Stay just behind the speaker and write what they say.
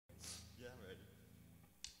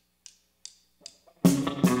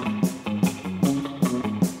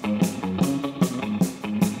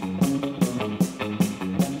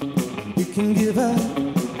can give up,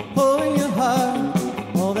 oh, in your heart,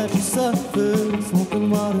 all that you suffered, smoking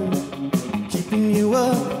water, keeping you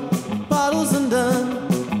up, bottles undone,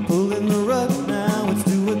 pulling the rug, now it's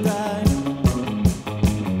do or die.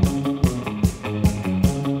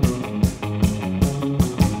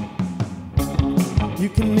 You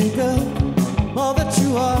can make up all that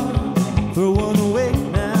you are, throw one away,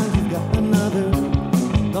 now you've got another,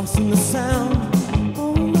 lost in the sound